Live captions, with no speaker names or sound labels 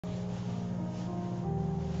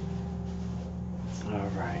All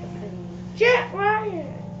right. Jet Ryan.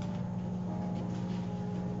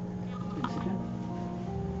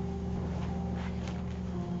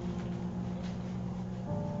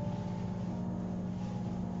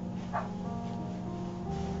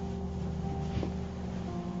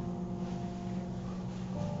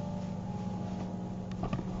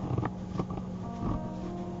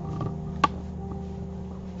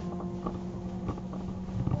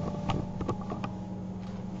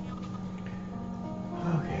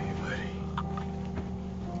 Okay, buddy.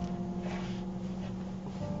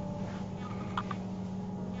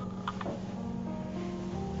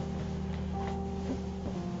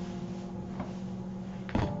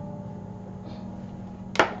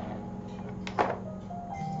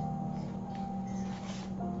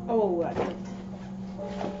 Oh, I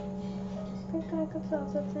think I could tell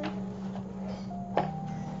something.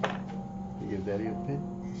 You give Daddy a pen?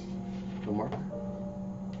 A marker?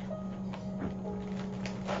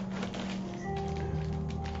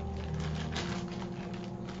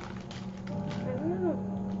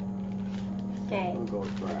 Okay. We'll go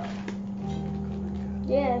with brown.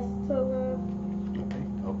 Yes, so Okay,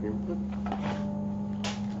 open your book.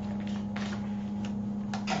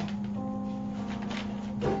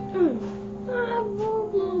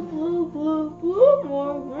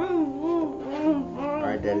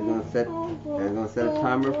 Alright, Daddy's gonna set a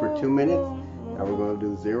timer for 2 minutes. And we're gonna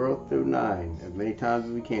do 0 through 9 as many times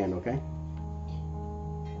as we can, okay?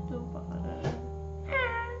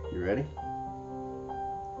 You ready?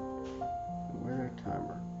 Where's our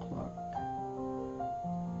timer? Clock.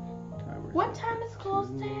 Timer. What time is close,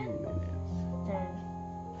 2 Dan? minutes.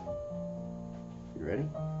 You ready?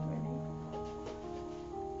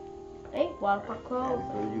 Hey, water for Daddy's clothes.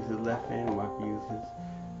 gonna use his left hand and Mark will use his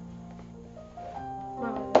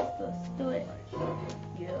Mama, let's do it.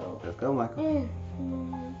 Yo. Let's go, Michael.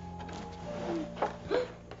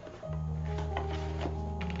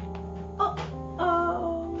 Oh.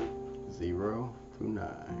 0 through 9.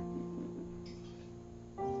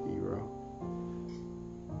 0,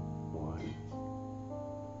 1,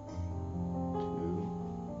 2,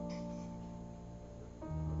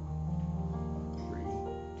 3,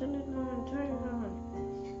 Turn it on, turn it on.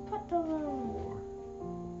 Put the on.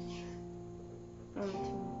 4,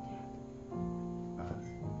 5,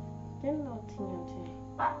 Then no TNT.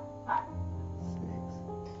 6,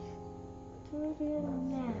 Do it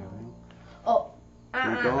now. 7. Oh.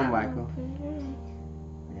 Keep going, Michael.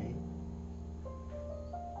 8.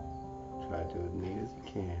 Try to as neat as you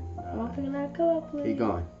can. I'm 9. picking that color, please. Keep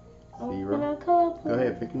going. I'm 0. picking that color, please. Go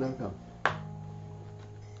ahead, pick another color.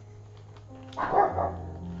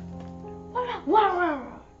 Wow.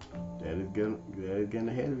 That is getting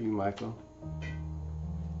ahead of you, Michael.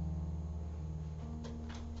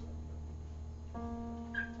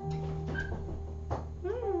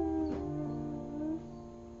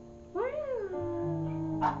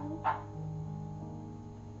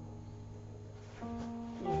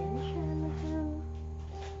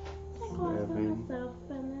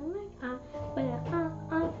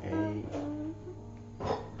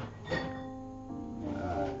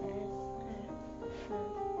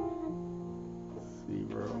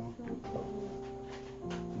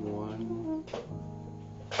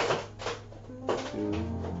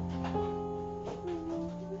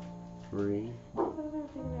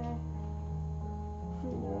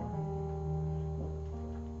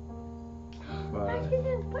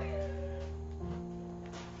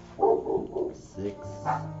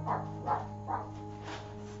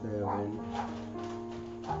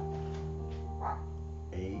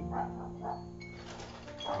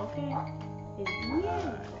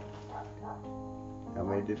 How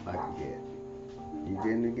many did Michael get? You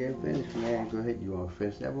didn't get finished, man. Go ahead. You want to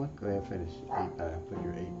finish that one? Go ahead and finish. 8, 9. Put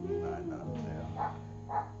your 8 and 9 down.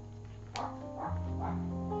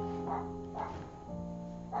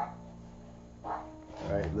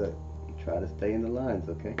 Alright, look. Try to stay in the lines,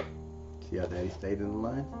 okay? See how Daddy stayed in the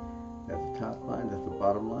lines? That's the top line. That's the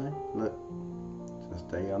bottom line. Look. So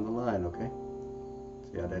stay on the line, okay?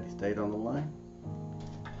 See how Daddy stayed on the line?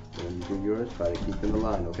 So when you do yours, try to keep in the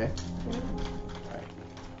line, okay?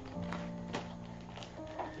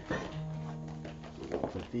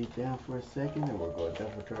 Put these down for a second and we'll go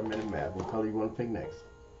jump to our minute math. What color you want to pick next?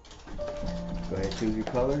 Go ahead, choose your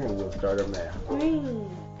color and we'll start our math. Green.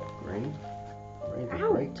 Green? Green's a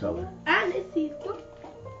great color. And let's see.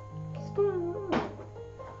 Spoon.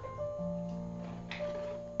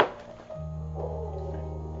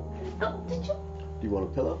 Oh, did you? Do you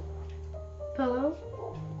want a pillow? Pillow?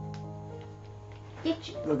 Get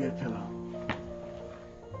you. Go get a pillow.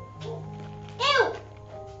 Ew!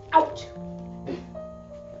 Ouch!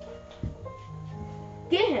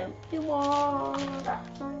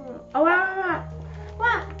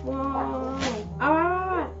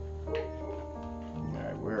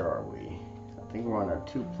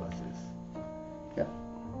 pluses. Yep.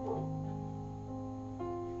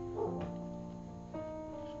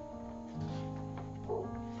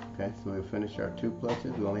 Okay, so we finished our 2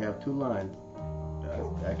 pluses. We only have 2 lines.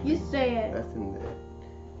 Actually, You say it. that's in there.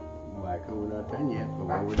 Michael, we're not done yet, but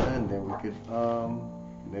when we're done, then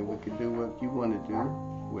we could do what you want to do,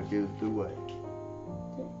 which is do what?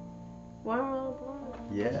 One roll block.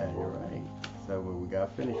 Yeah, you're right. So we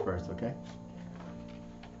gotta finish first, okay?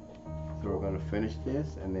 So we're gonna finish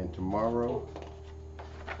this, and then tomorrow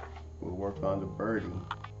we'll work on the birdie,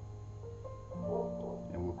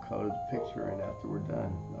 and we'll color the picture in after we're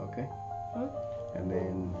done, okay? And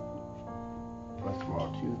then what's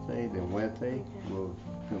tomorrow? Tuesday, then Wednesday we'll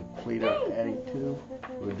complete our adding 2.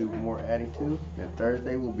 We'll do more adding 2, and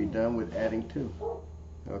Thursday we'll be done with adding 2,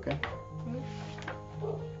 okay?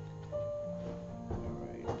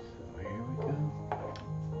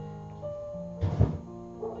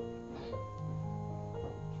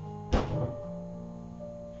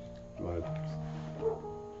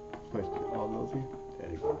 Push all those in.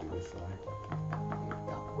 Daddy gonna do this side.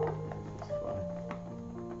 It's fine.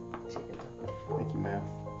 Thank you, ma'am.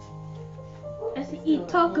 S-E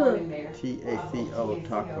taco. T-A-C-O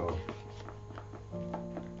taco.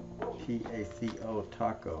 T-A-C-O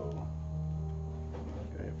taco. Go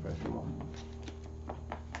ahead, press them on.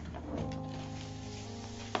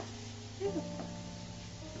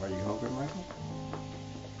 Are you hungry, Michael?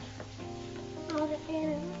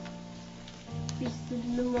 Peace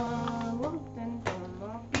in the world, and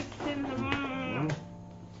peace in the world.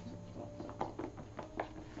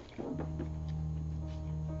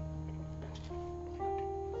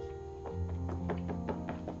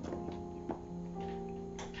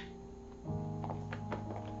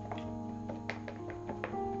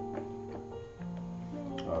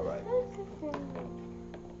 All right.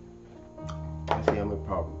 Let's see how many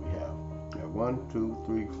problems we have. We have 1, 2,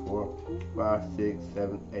 3, 4, 5, 6,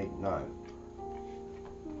 7, 8, 9.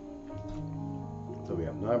 So we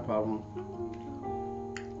have 9 problems.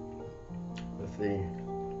 Let's see.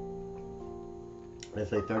 Let's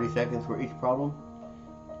say 30 seconds for each problem.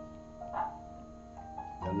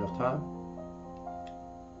 Got enough time?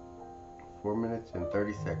 4 minutes and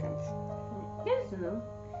 30 seconds. Yes, no.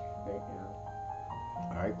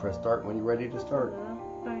 All right, press start when you're ready to start.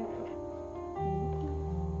 Okay,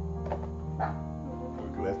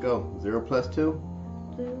 let's go. 0 plus 2?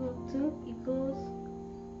 0 plus 2 equals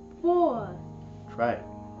 4. Try it.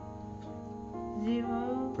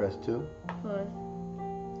 0 Press 2. plus,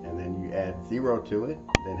 And then you add 0 to it.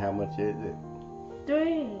 Then how much is it?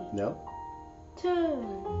 3. No?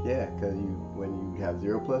 2. Yeah, because when you have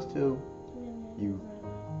 0 plus 2,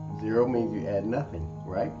 0 means you add nothing,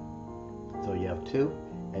 right? So you have 2,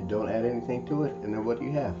 and don't add anything to it, and then what do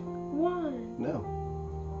you have? 1. No.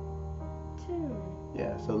 2.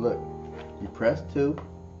 Yeah, so look, you press 2,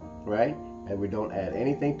 right? And we don't add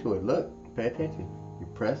anything to it. Look, pay attention. You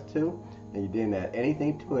press 2, and you didn't add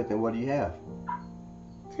anything to it, then what do you have?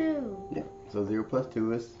 2. Yeah, so 0 plus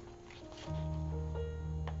 2 is?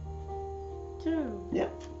 2. Yeah.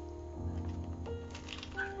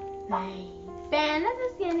 Hey, fan, das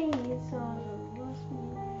ist ja nicht so.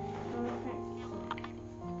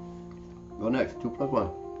 Go next. 2 plus 1.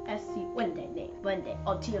 S-C, one day,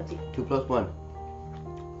 O-T-O-T. 2 plus 1.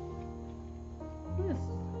 Yes,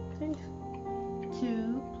 thanks.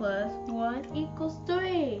 2 plus 1 equals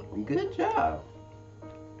 3. Good job.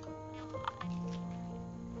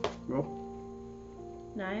 Go.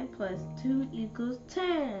 9 plus 2 equals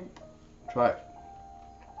 10. Try it.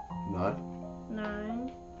 9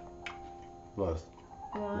 9 plus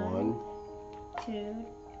 1, 2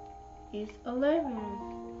 is 11.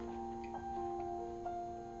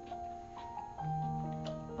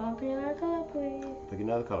 Pick another color, please. Pick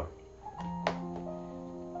another color.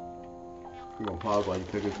 You're going to pause while you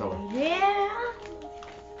pick a color. Yeah.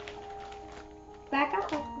 Back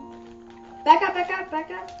up. Back up, back up,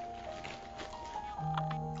 back up.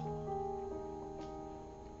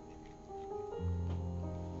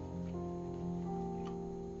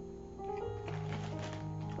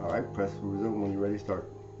 Alright, press resume when you're ready to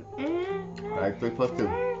start. Alright, 3 plus 2.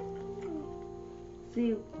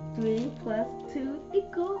 See, 3 plus 2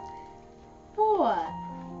 equals 4.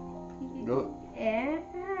 Good. And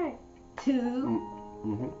 2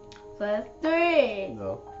 Mm-hmm. plus 3.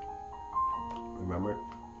 No. Remember?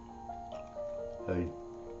 Hey,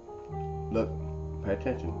 look, pay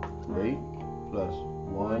attention. 3 plus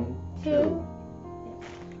 1, 2.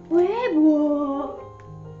 Wait, what?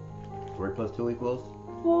 3 plus 2 equals?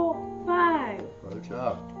 4, 5. Good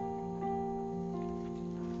job.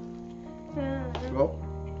 Go.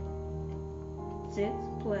 6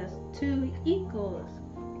 plus 2 equals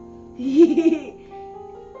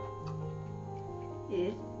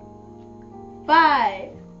is 5.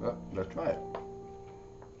 Oh, let's try it.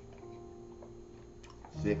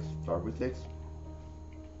 6, start with 6.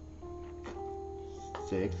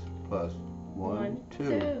 6 plus 1,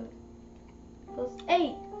 2. Plus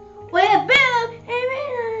 8. Wait, Bill!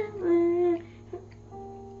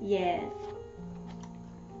 Yes.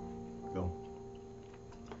 Go.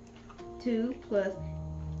 2 plus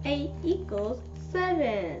 8 equals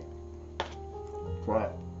 7. Try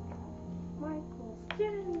it. Michael,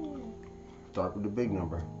 7. Start with the big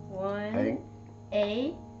number. 1,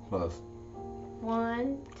 8 plus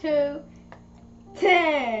 1, 2,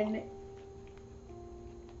 10.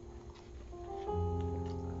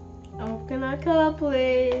 I'm gonna call,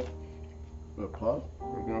 please. the plus.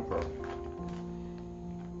 We're going first.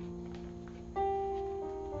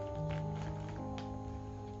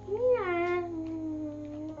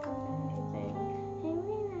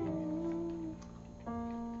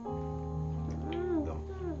 Go.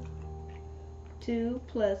 2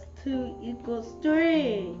 plus 2 equals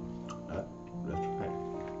 3. Let's try it.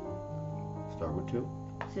 Start with 2.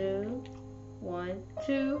 2, 1,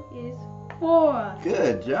 2 is 4.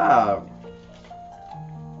 Good job.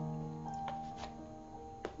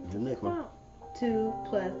 The next one. 2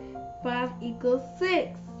 plus 5 equals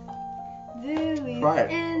 6. Try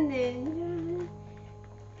it. And then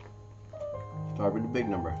Start with the big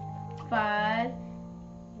number. 5,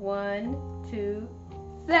 1, 2,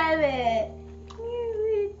 7.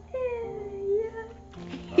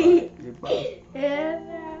 Goodbye.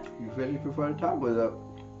 You finished before the time was up.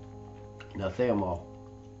 Now say them all.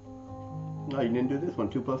 No, you didn't do this one.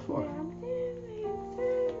 2 plus 4.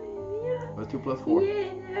 What's 2 plus 4?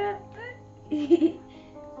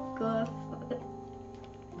 Equals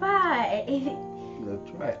 5. Let's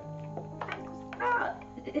try it.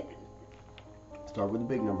 Start with the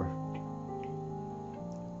big number.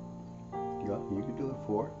 Go. You can do it.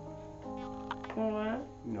 4. 4.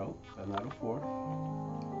 No, that's not a 4.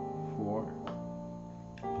 4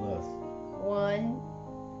 plus. 1,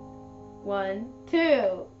 1,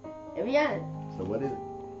 2. Bien. So what is it?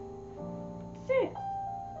 6.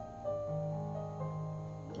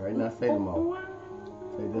 All right, now say them all.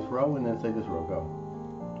 Say this row and then say this row. Go.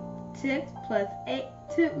 6 plus 8,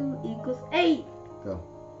 2 equals 8. Go.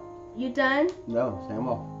 You done? No, say them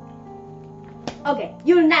all. Okay,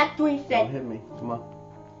 you're not doing Don't 6. hit me. Come on.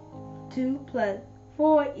 2 plus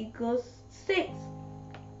 4 equals 6.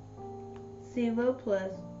 0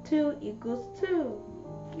 plus 2 equals 2.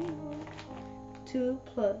 2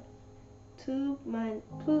 plus 2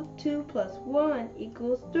 plus 1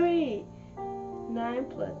 equals 3. 9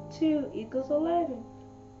 plus 2 equals 11.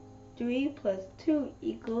 3 plus 2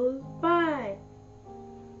 equals 5.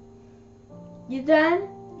 You done?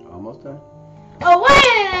 Almost done. Oh, wait!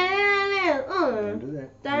 Don't do that.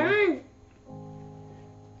 Done.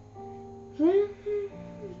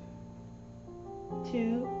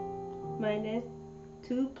 2 minus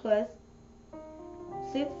 2 plus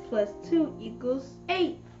 6 plus 2 equals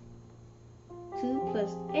 8. 2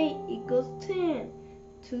 plus 8 equals 10.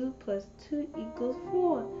 2 plus 2 equals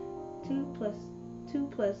 4. 2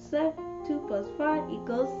 plus 5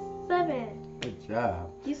 equals 7. Good job.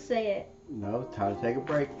 You say it. No, it's time to take a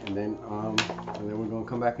break, and then we're gonna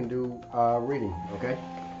come back and do reading. Okay?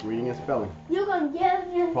 Reading and spelling. You're gonna get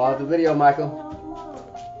it. Pause the video, Michael.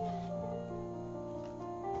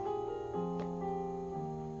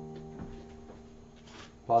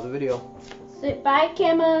 Pause the video. Say bye,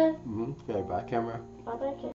 camera. Okay, bye, camera. Bye, camera.